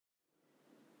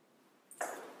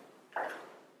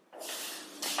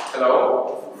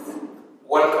Hello,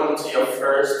 welcome to your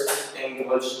first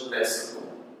English lesson.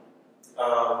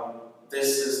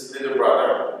 This is little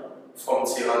brother from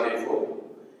Tirandeville,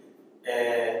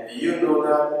 and you know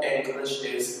that English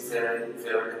is very,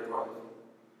 very important.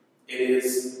 It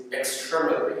is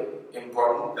extremely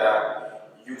important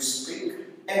that you speak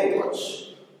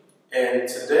English, and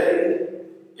today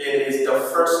it is the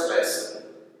first lesson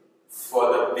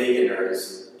for the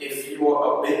beginners. If you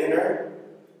are a beginner,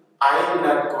 I am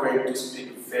not going to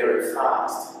speak very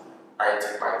fast. I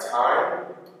take my time.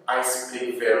 I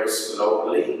speak very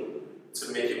slowly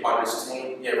to make you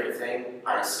understand everything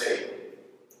I say.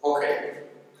 Okay.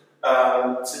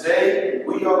 Today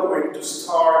we are going to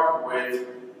start with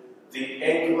the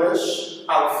English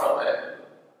alphabet.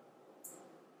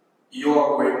 You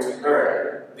are going to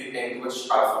learn the English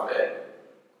alphabet,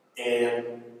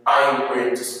 and I am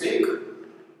going to speak.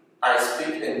 I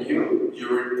speak and you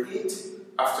repeat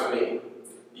after me.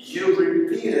 You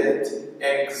repeat it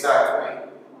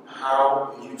exactly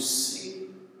how you see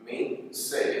me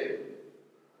say it.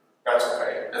 That's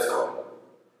okay. Let's go.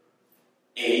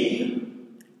 A,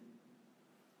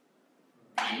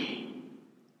 B,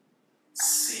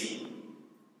 C,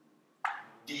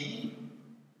 D,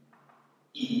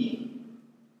 E,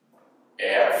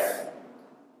 F,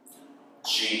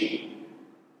 G,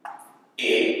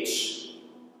 H,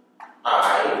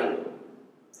 I,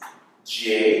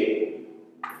 J,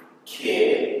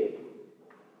 K,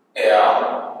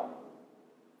 L,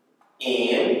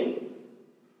 M,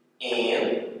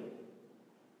 N,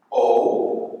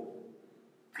 O,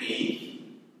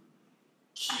 P,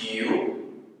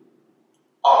 Q,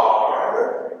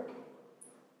 R,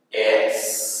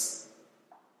 S,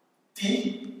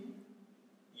 T,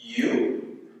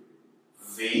 U,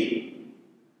 V,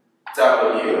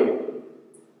 W,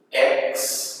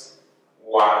 X,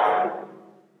 Y,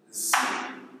 Z.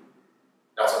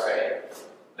 That's okay.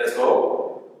 Let's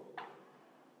go.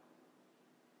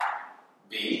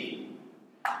 B,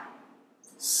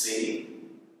 C,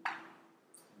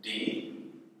 D,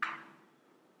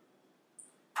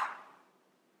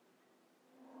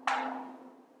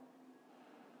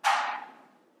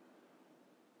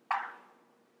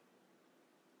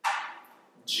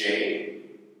 J,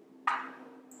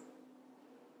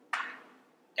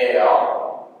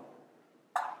 L,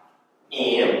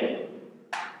 M,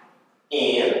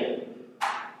 N,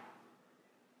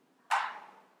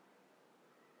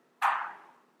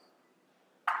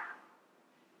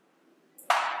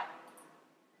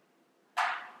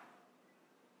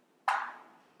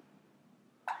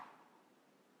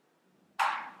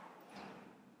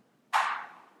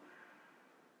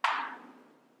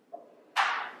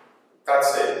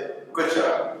 That's it. Good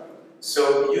job.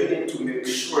 So you need to make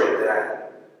sure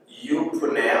that you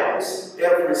pronounce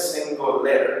every single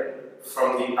letter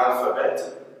from the alphabet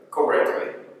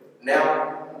correctly.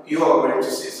 Now you are going to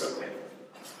say something.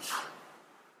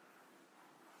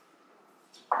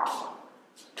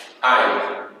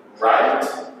 I write.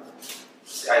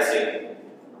 I say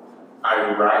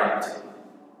I write.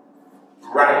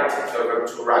 Write. The verb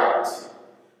to write.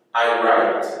 I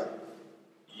write.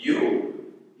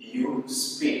 You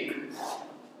speak.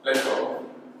 Let's go.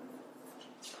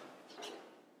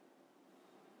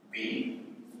 B,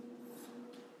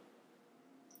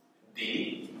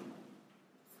 D,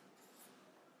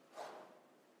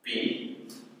 P,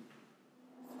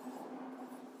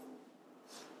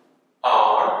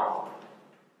 R,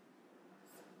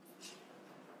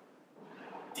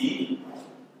 D,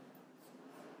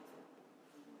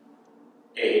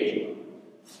 A,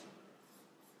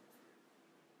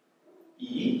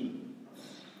 E,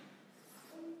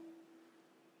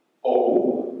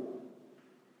 O,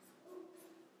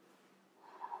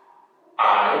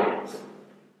 I,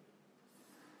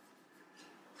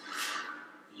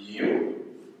 U,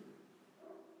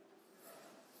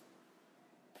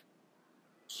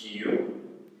 Q,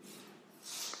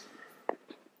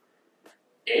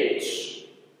 H,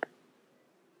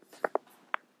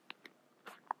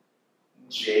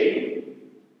 J,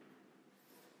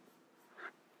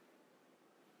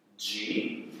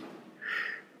 G,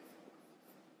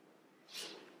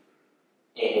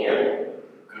 N,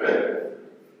 good,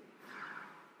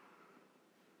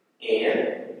 N,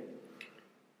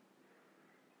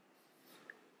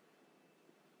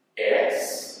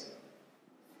 S,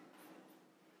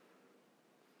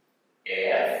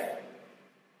 F,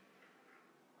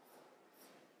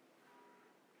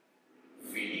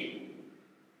 V,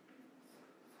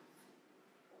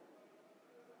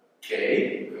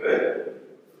 K, good,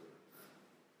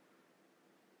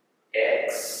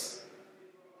 X,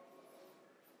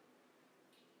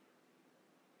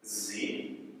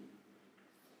 Z.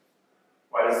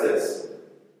 What is this?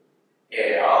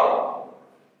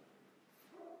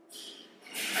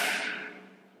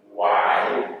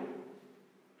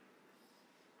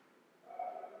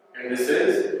 And this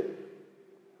is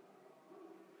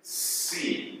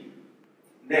C.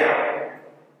 Now,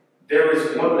 there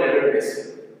is one letter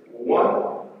missing.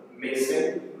 One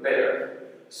missing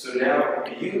letter. So now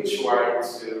you try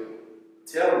to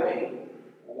tell me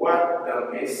what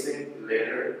the missing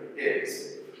letter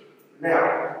is.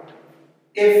 Now,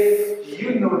 if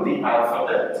you know the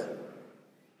alphabet,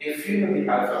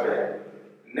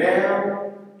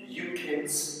 now you can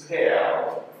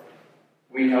spell.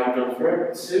 We have the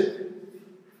verb to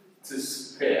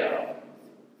spell.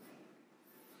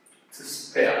 To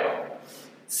spell.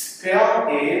 Spell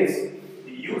is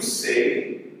you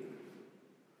say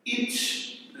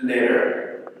each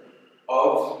letter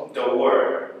of the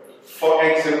word. For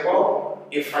example,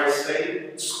 if I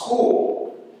say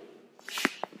school,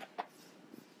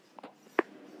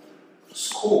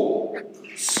 school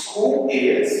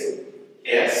is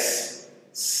S-C-H-O-O-L.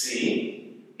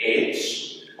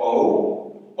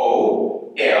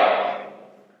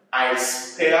 I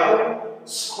spell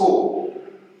school.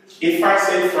 If I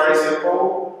say, for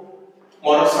example,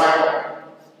 motorcycle,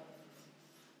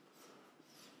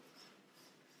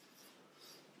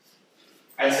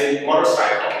 I say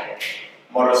motorcycle.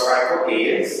 Motorcycle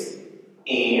is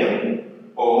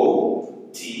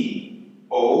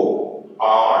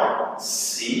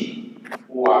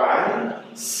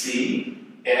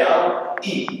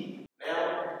M-O-T-O-R-C-Y-C-L-E.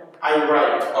 Now, I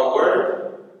write a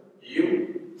word,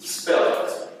 you spell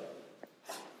it.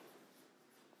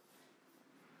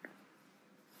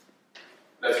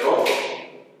 Let's go.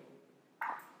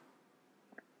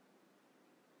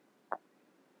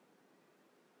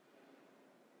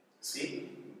 See?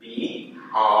 B-R-O-T-H-E-R.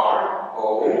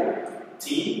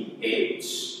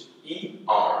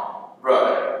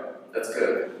 Brother. That's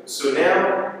good. So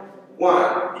now,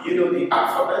 one, you know the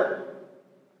alphabet.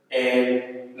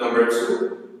 And number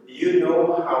two, you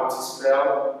know how to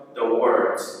spell the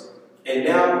words. And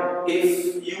now,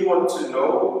 if you want to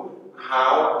know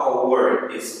how a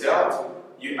word is spelled,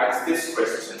 you ask this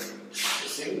question. You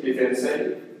see, you can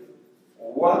say,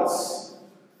 what's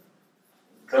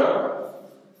the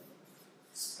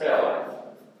spelling?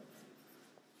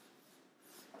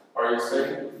 Or you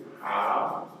say,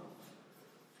 how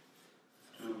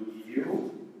do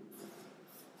you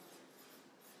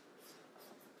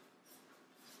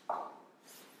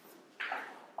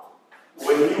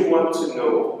when you want to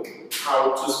know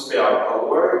how to spell a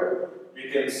word, you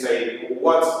can say,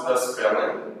 what's the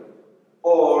spelling?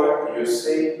 Or you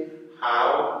say,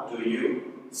 how do you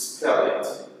spell it?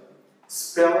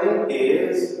 Spelling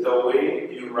is the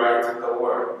way you write the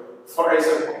word. For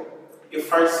example,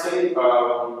 if I say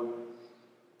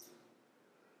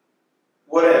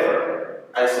whatever,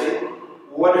 I say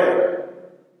whatever.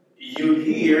 You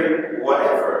hear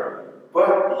whatever,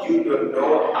 but you don't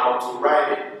know how to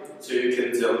write it. So you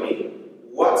can tell me,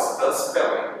 what's the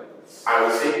spelling? I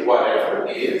will say whatever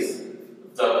is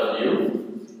W-H-A-T-E-V-E-R.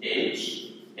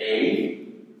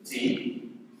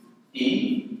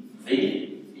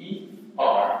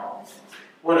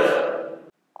 Whatever.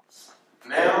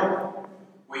 Now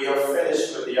we are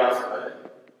finished with the alphabet.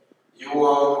 You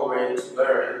are going to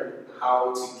learn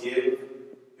how to give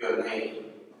your name.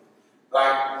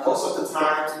 Like most of the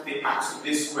times they ask you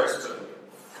this question.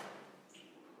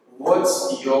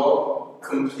 What's your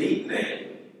complete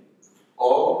name?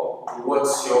 Or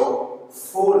what's your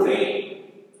full name?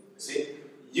 See?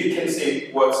 You can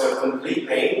say what's your complete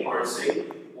name or say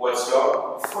what's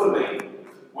your full name.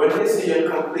 When they say your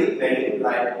complete name,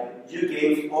 like you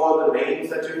gave all the names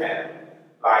that you have,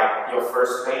 like your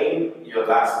first name, your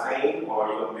last name, or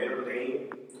your middle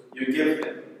name, you give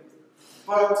them.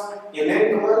 But in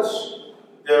English,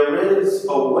 there is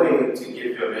a way to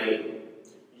give your name.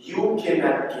 You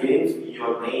cannot give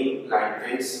your name like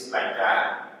this, like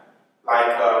that.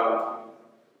 Like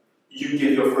you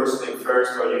give your first name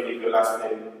first or you give your last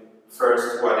name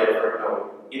first, whatever.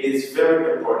 No. It is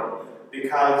very important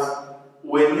because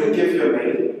when you give your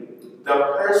name,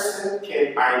 the person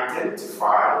can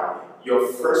identify your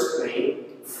first name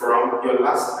from your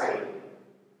last name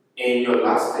and your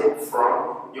last name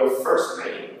from your first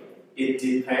name. It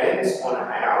depends on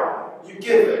how you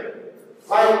give it.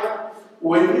 Like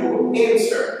when you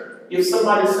answer, if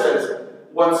somebody says,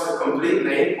 what's your complete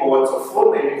name or what's your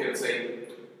full name, you can say,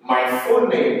 my full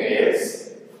name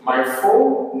is, my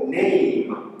full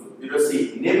name. You don't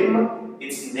say name,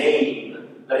 it's name.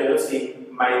 Like you don't say,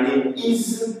 my name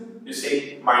is, you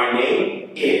say, my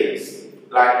name is.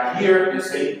 Like here, you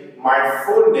say, my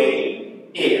full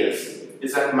name is.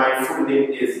 It's like my full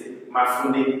name is, my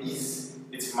full name is.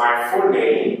 It's my full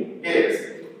name is.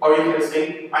 Or you can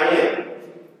say, I am.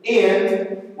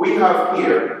 And we have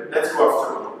here, let's go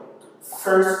after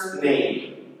first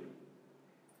name.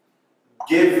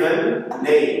 given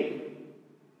name,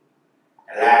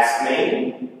 last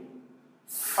name,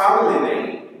 family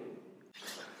name,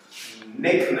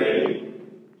 nickname,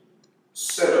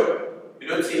 pseudo. You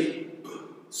don't see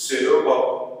pseudo,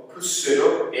 but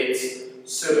pseudo, it's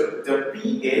pseudo. The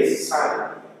P is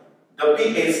silent. The P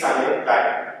is silent,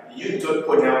 like you don't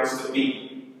pronounce the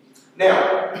P.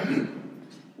 Now,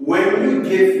 when you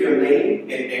give your name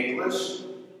in English,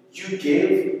 you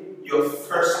give your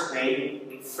first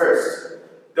name first.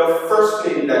 The first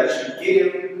name that you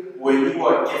give when you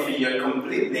are giving your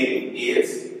complete name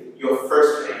is your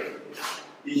first name.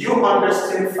 You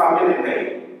understand family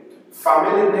name?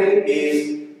 Family name is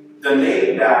the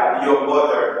name that your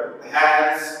mother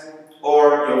has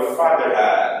or your father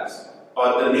has,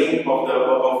 or the name of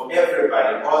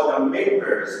everybody, all the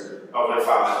members of the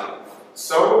family.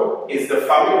 So, it's the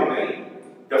family name.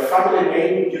 The family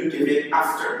name you give it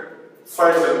after.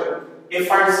 For example, if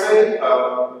I say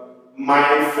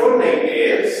my full name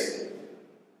is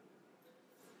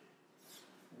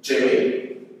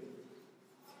Jimmy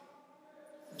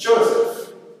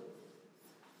Joseph.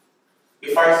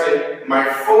 If I say my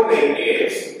full name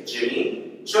is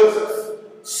Jimmy Joseph.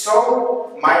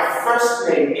 So, my first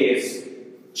name is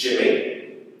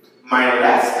Jimmy. My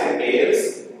last name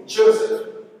is Joseph.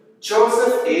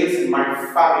 Joseph is my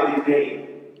family name.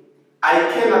 I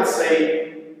cannot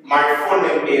say my full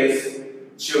name is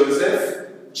Joseph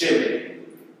Jimmy.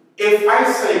 If I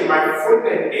say my full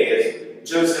name is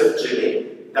Joseph Jimmy,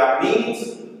 that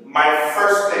means my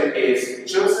first name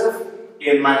is Joseph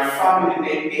and my family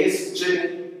name is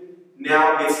Jimmy.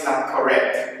 Now it's not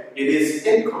correct. It is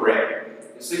incorrect.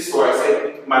 You see, so I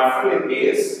say my full name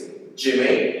is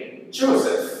Jimmy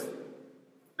Joseph.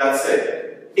 That's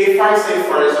it. If I say,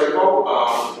 for example,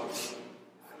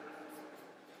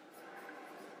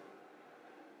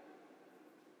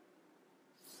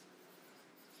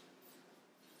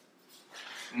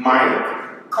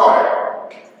 Mike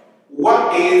Carter.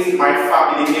 What is my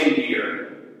family name here?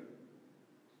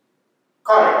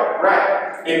 Carter,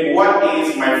 right? And what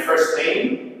is my first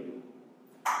name?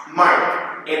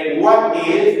 Mike. And what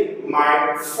is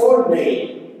my full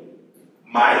name?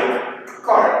 Mike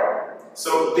Carter.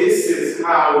 So this is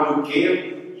how you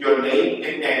give your name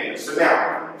in English. So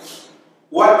now,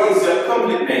 what is your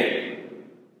complete name?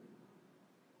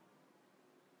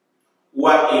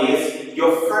 What is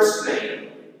your first name?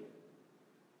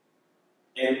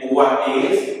 And what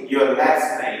is your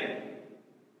last name?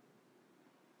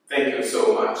 Thank you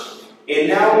so much. And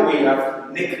now we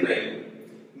have nickname.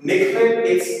 Nickname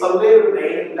is a little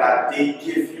name that they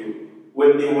give you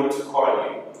when they want to call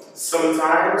you.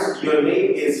 Sometimes your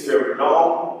name is very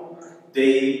long.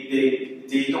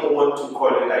 They don't want to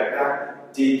call you like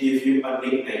that. They give you a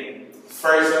nickname.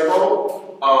 For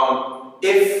example,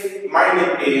 if my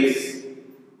name is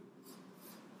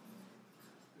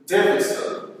Davidson,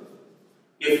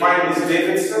 if my name is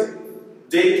Davidson,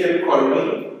 they can call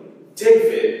me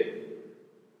David.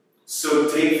 So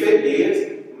David is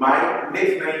my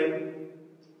nickname.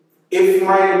 If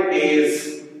my name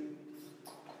is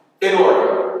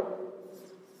Eduardo,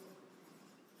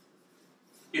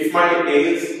 if my name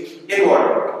is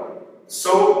Eduardo,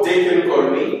 so they can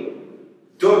call me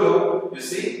Dodo. You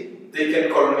see, they can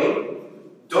call me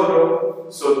Dodo.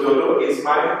 So Dodo is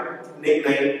my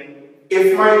nickname.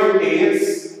 If my name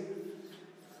is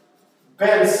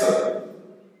Benson,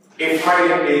 if my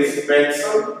name is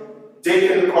Benson, they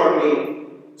can call me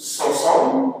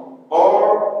Soson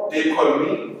or they call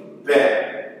me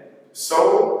Ben.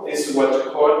 So this is what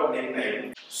you call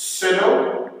nickname.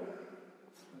 Pseudo,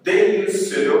 they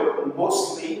use pseudo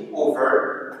mostly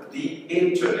over the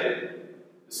internet.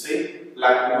 You see,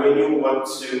 like when you want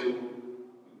to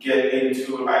get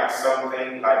into like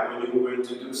something, like when you're going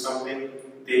to do something,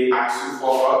 they ask you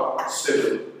for a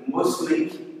pseudo.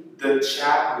 Mostly the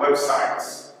chat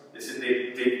websites,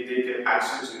 they can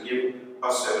ask you to give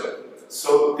a pseudo.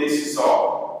 So this is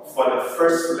all for the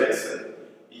first lesson.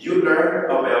 You learn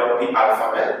about the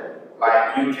alphabet,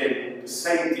 like you can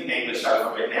say the English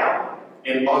alphabet now,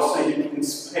 and also you can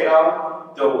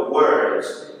spell the words.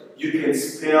 You can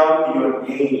spell your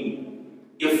name.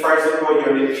 If, for example,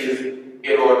 your name is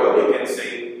Eduardo, you can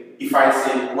say, if I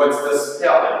say, what's the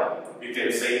spelling? You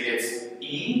can say it's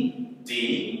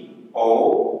E-D-O-U-A-R-D-O.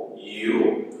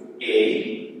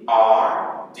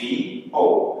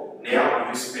 Now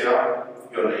you spell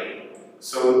your name.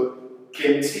 So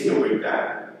continue with that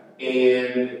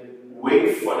and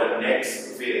wait for the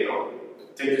next video.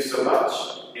 Thank you so much.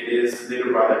 It is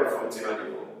Little Brother from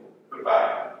Team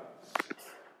Goodbye.